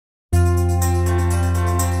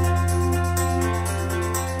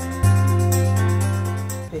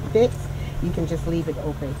fits, you can just leave it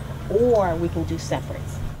open, or we can do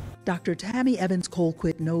separates. Dr. Tammy Evans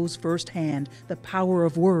Colquitt knows firsthand the power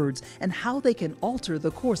of words and how they can alter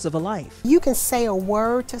the course of a life. You can say a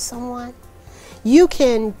word to someone, you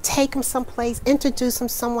can take them someplace, introduce them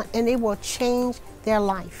to someone, and it will change their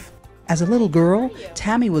life. As a little girl,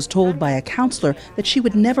 Tammy was told by a counselor that she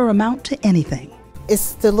would never amount to anything.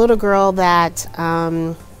 It's the little girl that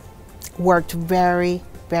worked very,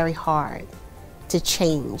 very hard to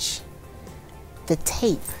change the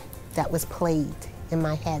tape that was played in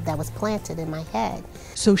my head, that was planted in my head.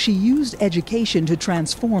 So she used education to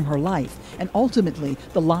transform her life and ultimately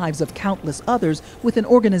the lives of countless others with an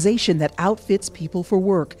organization that outfits people for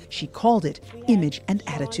work. She called it Image and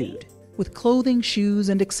Attitude. With clothing, shoes,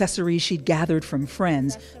 and accessories she'd gathered from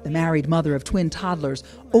friends, the married mother of twin toddlers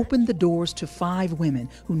opened the doors to 5 women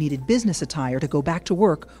who needed business attire to go back to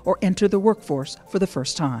work or enter the workforce for the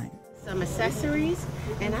first time. Some accessories,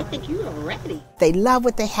 and I think you are ready. They loved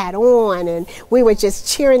what they had on, and we were just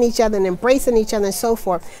cheering each other and embracing each other and so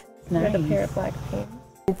forth. Nice. With a pair of black pants.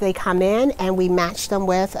 They come in and we match them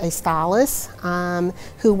with a stylist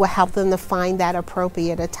who will help them to find that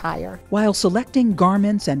appropriate attire. While selecting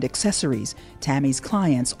garments and accessories, Tammy's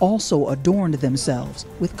clients also adorned themselves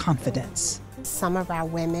with confidence. Some of our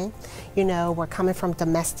women, you know, were coming from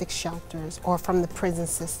domestic shelters or from the prison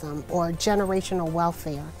system or generational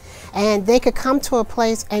welfare. And they could come to a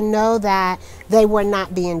place and know that they were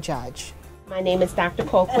not being judged. My name is Dr.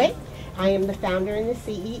 Colquitt. I am the founder and the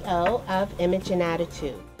CEO of Image and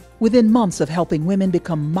Attitude. Within months of helping women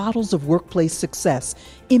become models of workplace success,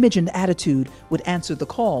 Image and Attitude would answer the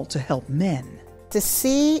call to help men. To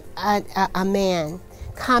see a man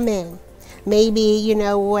come in, maybe, you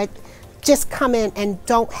know what, just come in and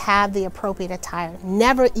don't have the appropriate attire,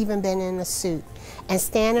 never even been in a suit, and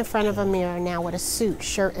stand in front of a mirror now with a suit,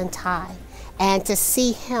 shirt, and tie, and to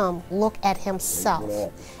see him look at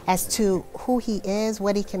himself as to who he is,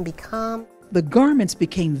 what he can become. The garments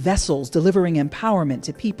became vessels delivering empowerment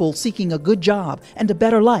to people seeking a good job and a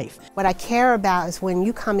better life. What I care about is when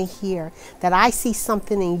you come in here, that I see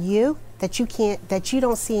something in you that you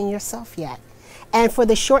don't see in yourself yet. And for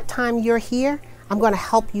the short time you're here, I'm going to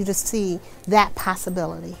help you to see that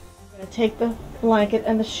possibility. You're going to take the blanket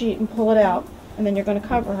and the sheet and pull it out, and then you're going to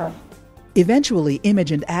cover her. Eventually,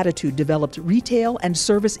 Image and Attitude developed retail and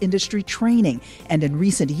service industry training, and in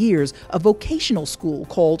recent years, a vocational school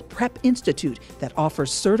called Prep Institute that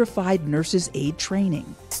offers certified nurses' aid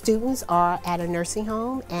training. Students are at a nursing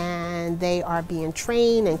home and they are being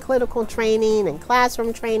trained in clinical training and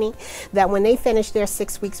classroom training, that when they finish their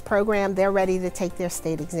 6 weeks program, they're ready to take their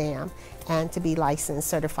state exam and to be licensed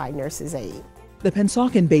certified nurses' aid. The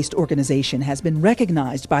Pennsauken-based organization has been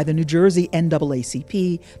recognized by the New Jersey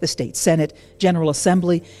NAACP, the State Senate, General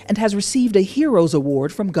Assembly, and has received a Heroes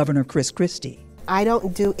Award from Governor Chris Christie. I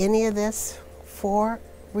don't do any of this for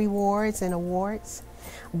rewards and awards,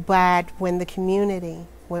 but when the community,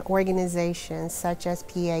 when organizations such as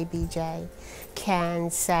PABJ can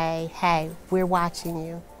say, hey, we're watching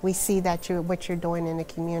you, we see that what you're doing in the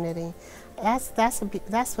community, that's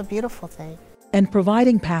a beautiful thing. And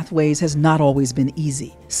providing pathways has not always been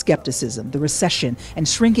easy. Skepticism, the recession, and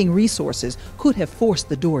shrinking resources could have forced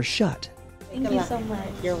the doors shut. Thank you so much.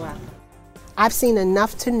 You're welcome. I've seen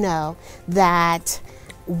enough to know that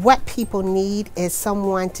what people need is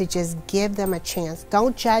someone to just give them a chance.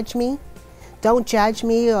 Don't judge me. Don't judge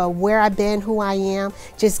me or where I've been, who I am.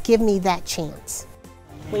 Just give me that chance.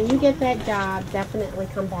 When you get that job, definitely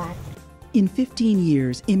come back. In 15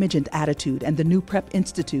 years, Image and Attitude and the new Prep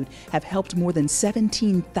Institute have helped more than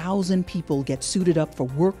 17,000 people get suited up for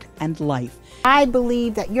work and life. I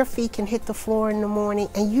believe that your feet can hit the floor in the morning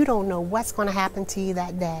and you don't know what's going to happen to you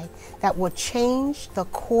that day that will change the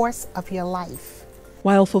course of your life.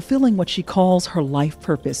 While fulfilling what she calls her life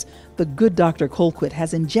purpose, the good Dr. Colquitt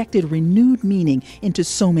has injected renewed meaning into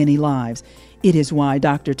so many lives. It is why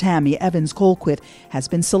Dr. Tammy Evans Colquitt has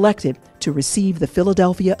been selected to receive the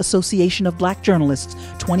Philadelphia Association of Black Journalists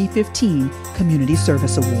 2015 Community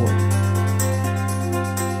Service Award.